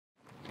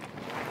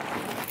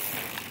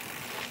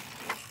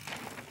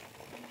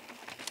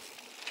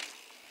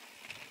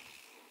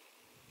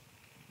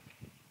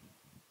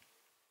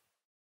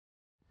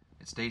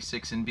It's day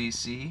 6 in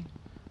BC,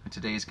 and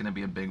today is going to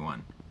be a big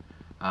one.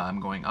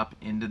 I'm going up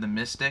into the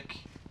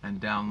Mystic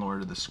and down lower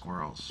to the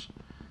Squirrels.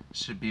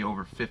 Should be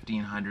over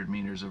 1,500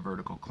 meters of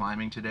vertical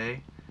climbing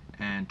today,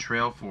 and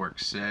Trailforks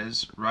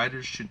says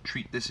riders should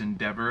treat this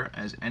endeavor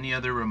as any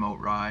other remote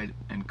ride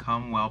and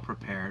come well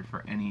prepared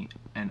for any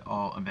and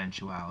all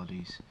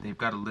eventualities. They've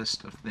got a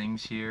list of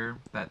things here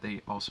that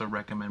they also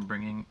recommend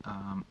bringing,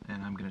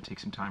 and I'm going to take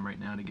some time right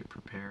now to get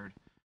prepared.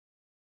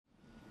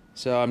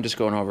 So I'm just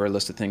going over a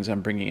list of things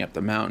I'm bringing up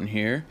the mountain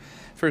here.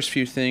 First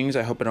few things,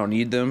 I hope I don't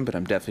need them, but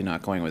I'm definitely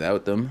not going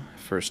without them.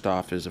 First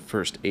off is a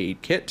first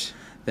aid kit.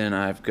 Then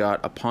I've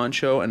got a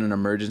poncho and an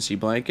emergency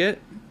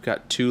blanket.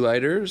 Got 2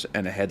 lighters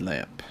and a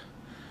headlamp.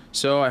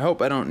 So I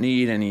hope I don't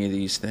need any of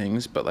these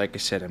things, but like I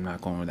said, I'm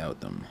not going without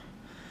them.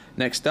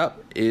 Next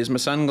up is my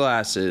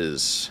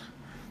sunglasses.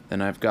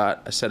 Then I've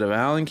got a set of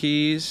Allen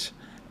keys.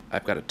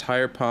 I've got a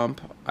tire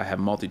pump. I have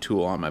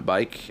multi-tool on my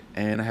bike,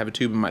 and I have a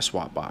tube in my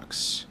swap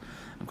box.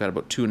 I've got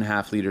about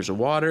 2.5 liters of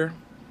water.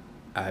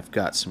 I've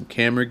got some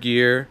camera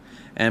gear,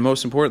 and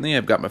most importantly,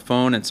 I've got my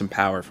phone and some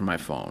power for my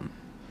phone.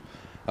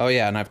 Oh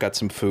yeah, and I've got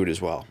some food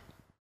as well.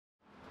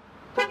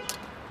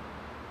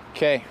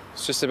 Okay,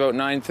 it's just about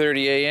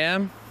 9:30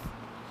 a.m.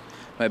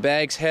 My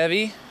bag's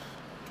heavy.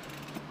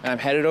 I'm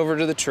headed over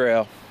to the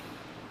trail.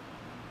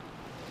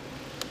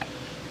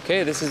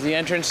 Okay, this is the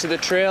entrance to the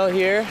trail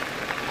here.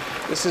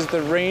 This is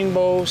the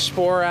Rainbow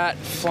Sporat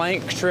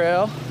Flank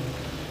Trail,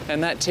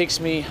 and that takes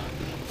me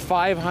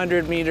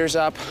 500 meters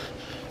up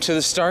to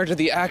the start of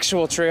the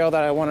actual trail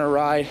that I want to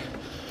ride,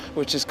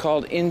 which is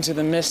called Into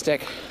the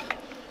Mystic.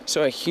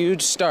 So a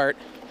huge start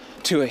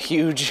to a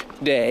huge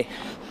day.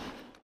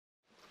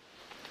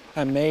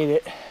 I made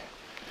it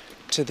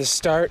to the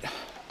start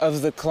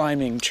of the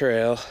climbing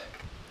trail.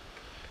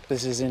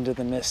 This is Into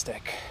the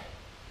Mystic.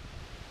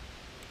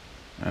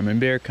 I'm in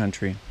bear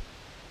country.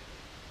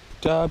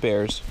 Duh,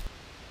 bears.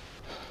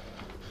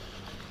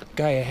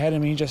 Guy ahead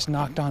of me just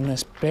knocked on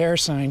this bear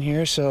sign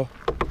here, so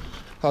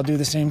I'll do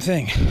the same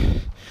thing.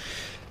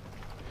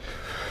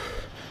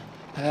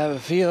 I have a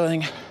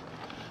feeling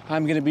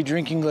I'm gonna be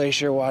drinking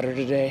glacier water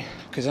today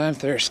because I'm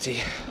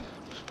thirsty.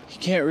 You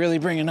can't really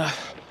bring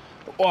enough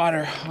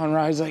water on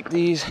rides like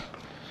these.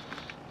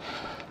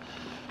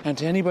 And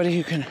to anybody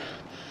who can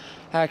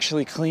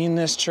actually clean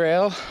this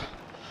trail,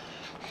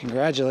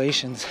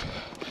 congratulations.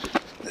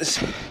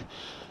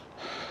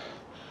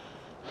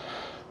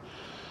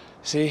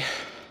 See?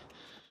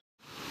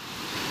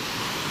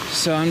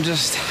 So I'm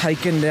just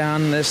hiking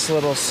down this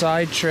little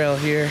side trail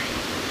here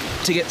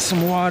to get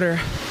some water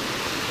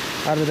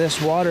out of this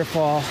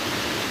waterfall.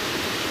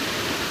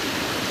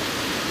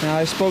 Now,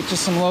 I spoke to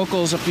some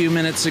locals a few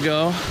minutes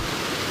ago,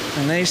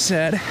 and they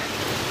said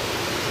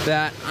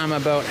that I'm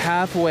about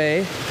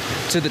halfway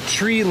to the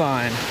tree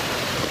line.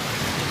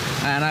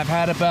 And I've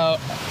had about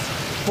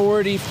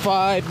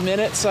 45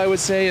 minutes, I would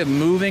say, of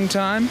moving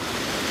time.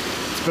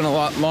 It's been a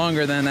lot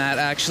longer than that,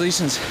 actually,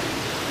 since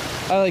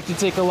I like to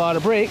take a lot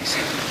of breaks.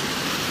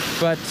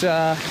 But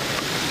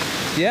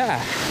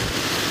yeah,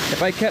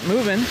 if I kept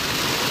moving,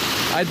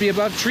 I'd be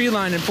above tree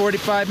line in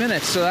 45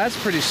 minutes, so that's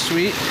pretty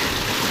sweet.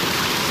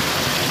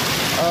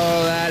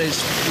 Oh, that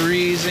is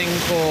freezing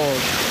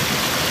cold.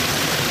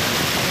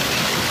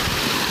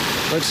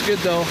 Looks good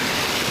though.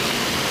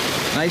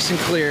 Nice and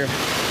clear.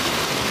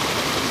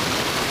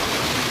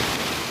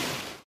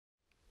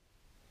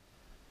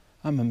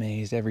 I'm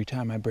amazed every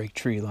time I break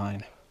tree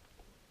line.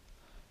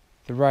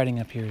 The riding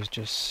up here is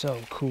just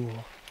so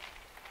cool.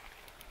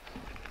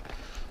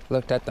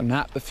 Looked at the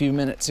map a few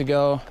minutes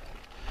ago,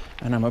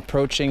 and I'm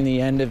approaching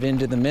the end of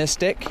Into the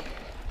Mystic.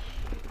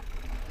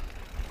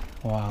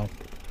 Wow.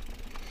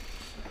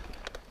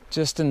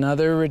 Just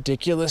another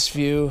ridiculous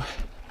view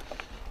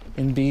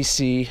in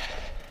BC.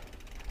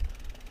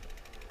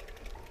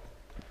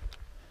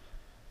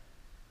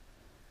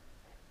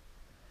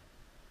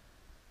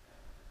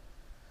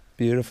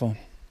 Beautiful.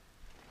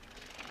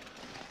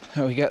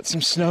 Oh, we got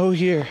some snow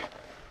here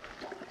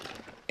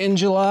in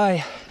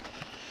July.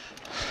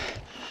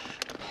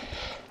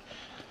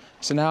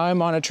 So now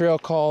I'm on a trail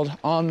called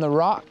On the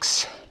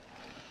Rocks,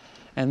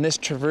 and this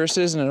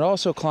traverses, and it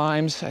also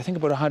climbs, I think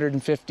about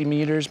 150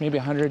 meters, maybe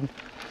 100, a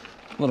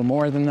little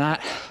more than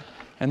that.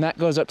 And that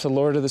goes up to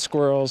Lord of the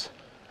Squirrels,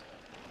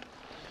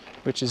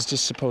 which is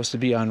just supposed to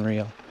be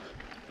unreal.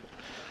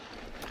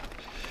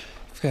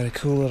 We've got a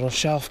cool little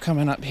shelf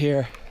coming up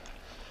here.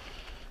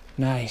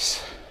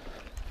 Nice.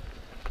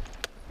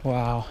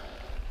 Wow.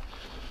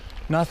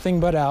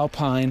 Nothing but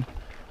alpine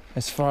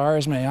as far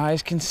as my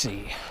eyes can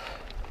see.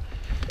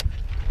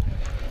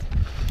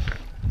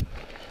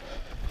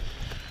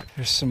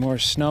 There's some more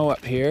snow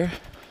up here.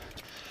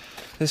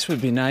 This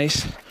would be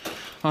nice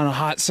on a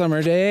hot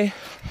summer day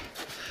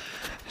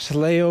to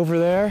lay over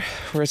there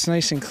where it's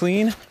nice and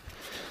clean.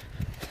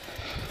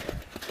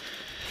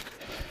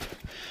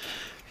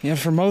 Yeah,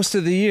 for most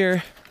of the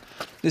year,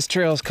 this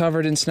trail is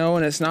covered in snow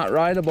and it's not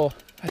rideable.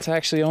 It's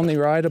actually only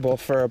rideable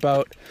for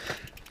about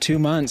 2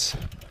 months.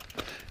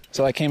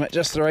 So I came at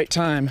just the right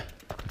time.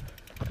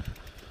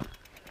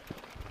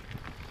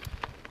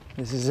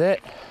 This is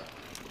it.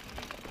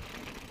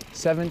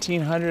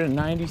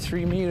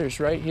 1,793 meters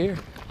right here.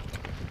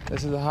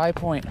 This is the high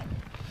point. A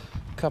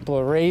couple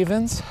of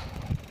ravens.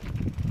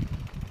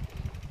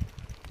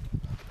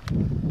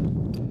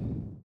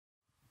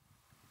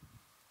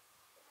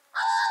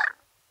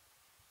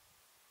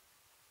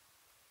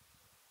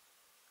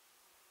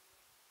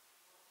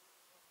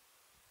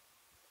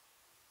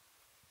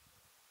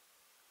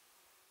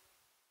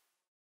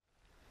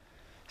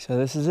 So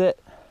this is it.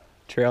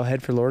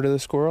 Trailhead for Lord of the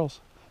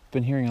Squirrels.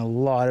 Been hearing a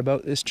lot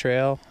about this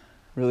trail.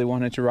 Really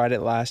wanted to ride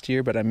it last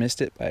year, but I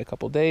missed it by a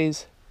couple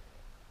days.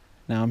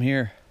 Now I'm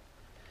here.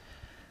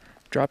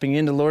 Dropping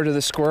into Lord of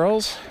the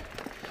Squirrels,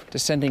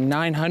 descending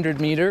 900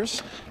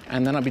 meters,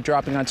 and then I'll be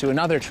dropping onto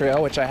another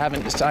trail, which I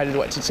haven't decided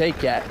what to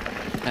take yet.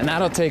 And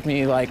that'll take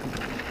me like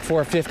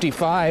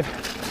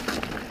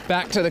 455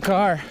 back to the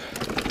car.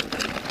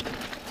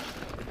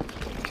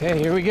 Okay,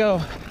 here we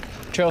go.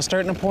 Trail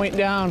starting to point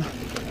down.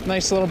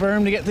 Nice little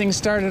berm to get things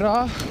started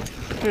off.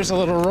 There's a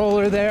little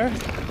roller there.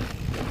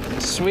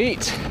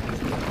 Sweet.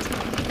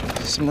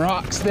 Some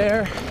rocks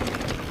there. I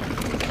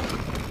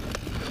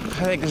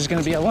think there's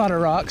gonna be a lot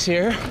of rocks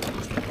here.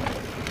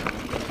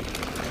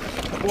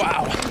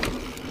 Wow.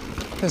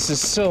 This is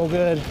so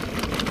good.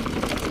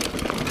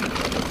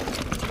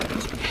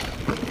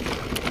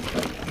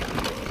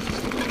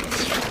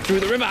 Through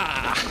the river.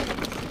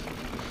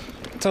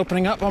 It's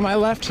opening up on my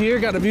left here.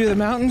 Got a view of the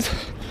mountains.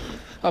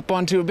 Up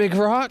onto a big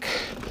rock.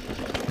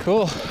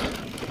 Cool.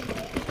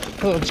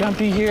 A little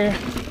jumpy here.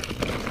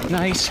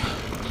 Nice.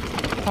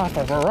 Off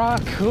of a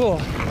rock. Cool.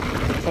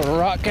 Little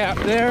rock gap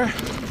there.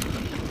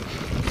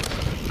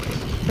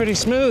 Pretty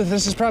smooth.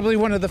 This is probably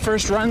one of the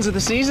first runs of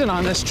the season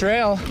on this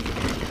trail.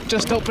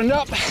 Just opened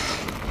up.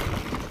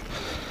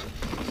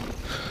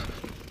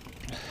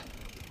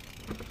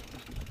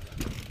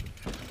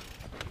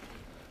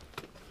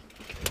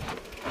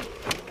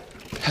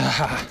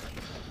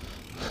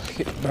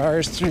 Get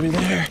bars through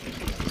there.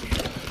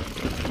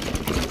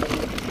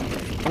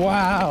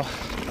 Wow,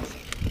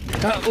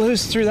 got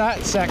loose through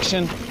that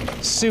section.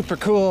 Super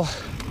cool.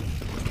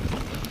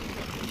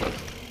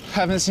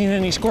 Haven't seen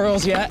any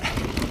squirrels yet.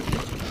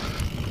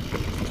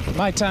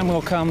 My time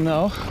will come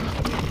though.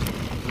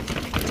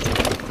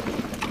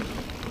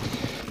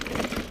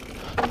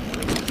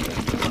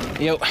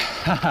 Yo,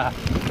 haha,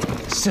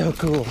 so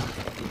cool.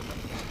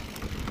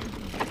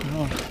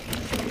 Oh,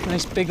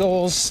 nice big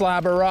old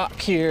slab of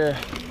rock here.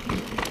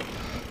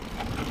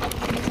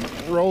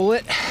 Roll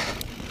it.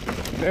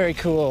 Very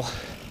cool.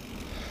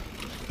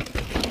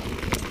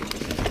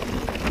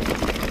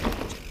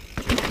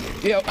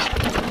 Yep.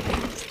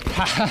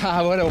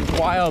 What a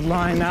wild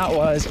line that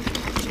was.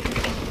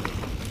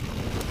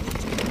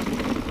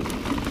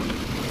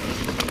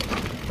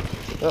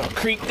 Little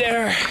creek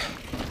there.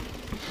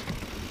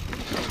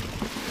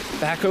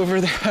 Back over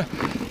the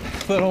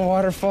little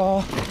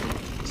waterfall.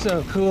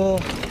 So cool.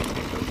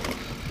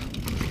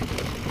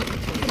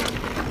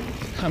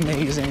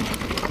 Amazing.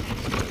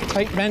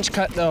 Tight bench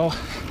cut though.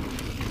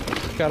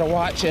 Gotta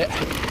watch it.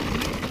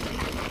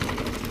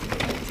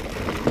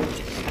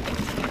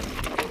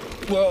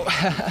 Whoa.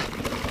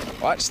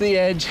 Watch the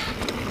edge.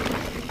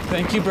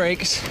 Thank you,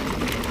 brakes.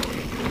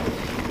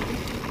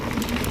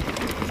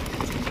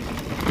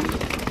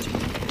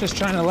 Just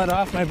trying to let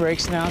off my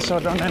brakes now so I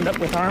don't end up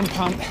with arm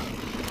pump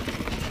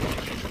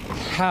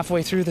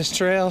halfway through this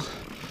trail.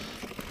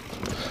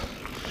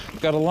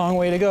 Got a long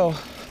way to go.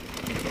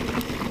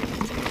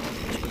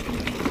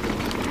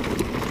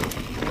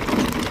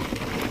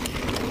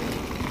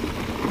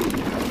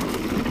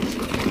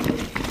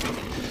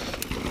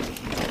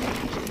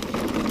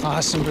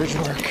 Awesome bridge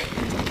work.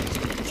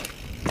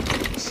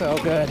 So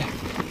good.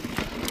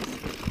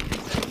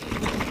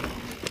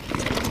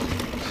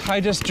 I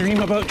just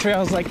dream about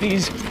trails like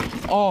these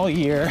all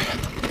year,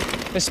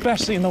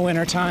 especially in the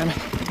wintertime.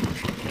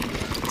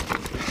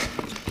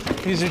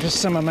 These are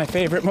just some of my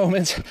favorite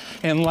moments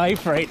in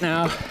life right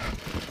now.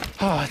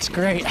 Oh, it's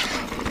great.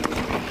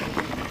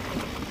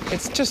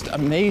 It's just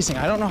amazing.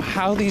 I don't know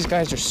how these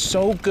guys are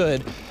so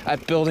good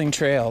at building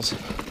trails.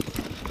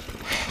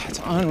 It's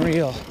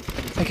unreal.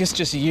 Like, it's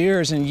just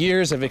years and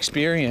years of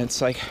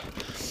experience. Like,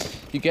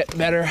 you get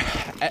better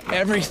at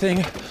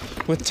everything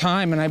with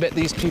time, and I bet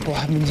these people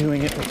have been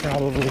doing it for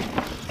probably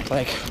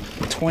like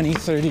 20,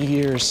 30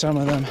 years, some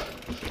of them,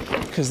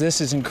 because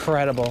this is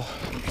incredible.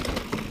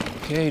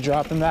 Okay,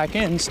 dropping back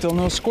in, still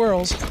no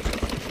squirrels.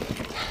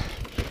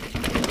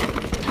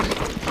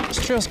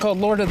 This trail's called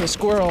Lord of the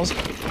Squirrels.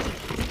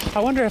 I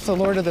wonder if the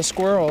Lord of the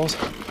Squirrels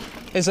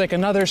is like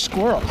another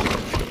squirrel,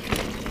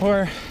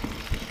 or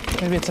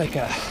maybe it's like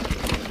a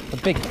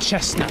big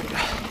chestnut.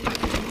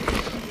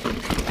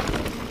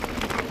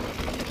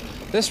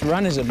 This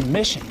run is a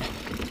mission.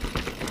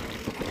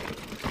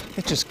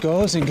 It just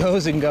goes and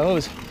goes and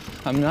goes.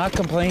 I'm not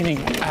complaining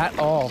at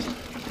all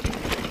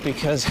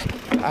because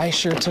I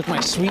sure took my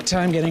sweet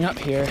time getting up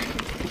here,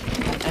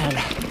 and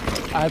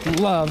I'd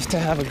love to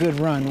have a good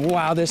run.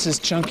 Wow, this is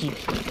chunky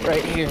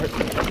right here.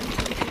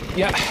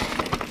 Yeah.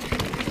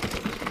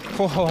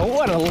 Whoa,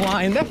 what a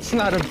line. That's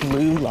not a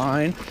blue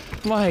line.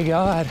 My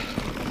God.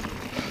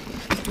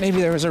 Maybe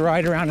there was a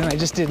ride around and I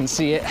just didn't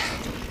see it.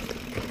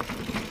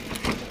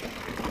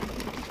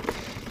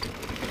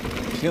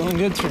 Feeling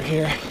good through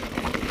here.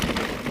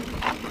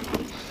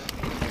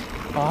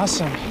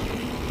 Awesome.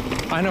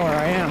 I know where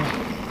I am.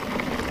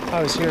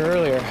 I was here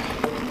earlier.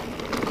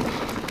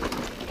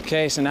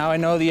 Okay, so now I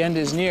know the end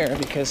is near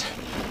because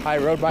I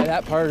rode by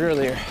that part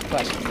earlier.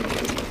 But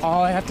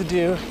all I have to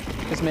do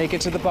is make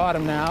it to the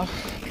bottom now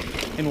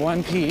in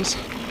one piece,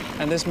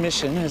 and this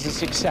mission is a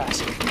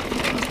success.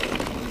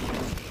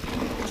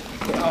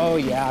 Oh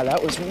yeah,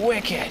 that was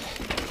wicked.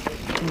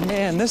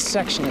 Man, this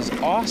section is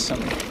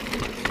awesome.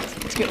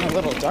 It's getting a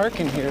little dark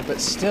in here, but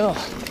still.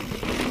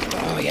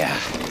 Oh yeah,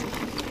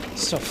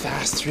 so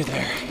fast through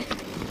there.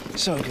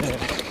 So good.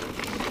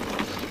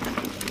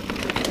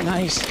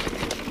 Nice.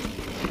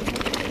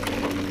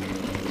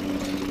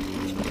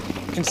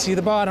 You can see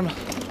the bottom.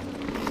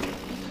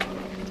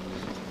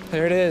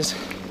 There it is.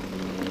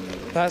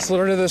 That's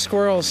Lord of the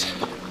Squirrels.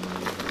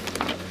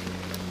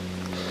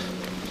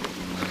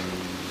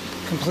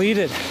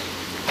 Completed.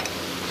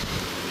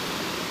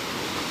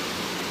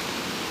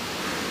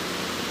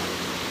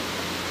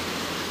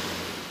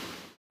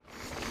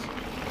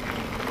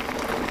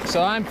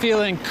 So I'm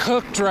feeling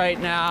cooked right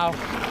now.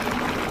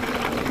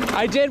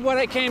 I did what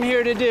I came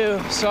here to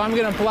do, so I'm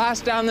gonna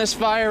blast down this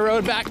fire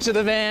road back to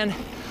the van.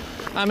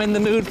 I'm in the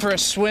mood for a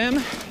swim,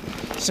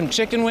 some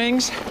chicken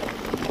wings,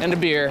 and a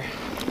beer.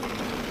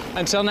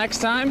 Until next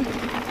time,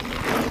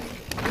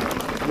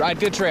 ride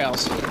good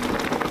trails.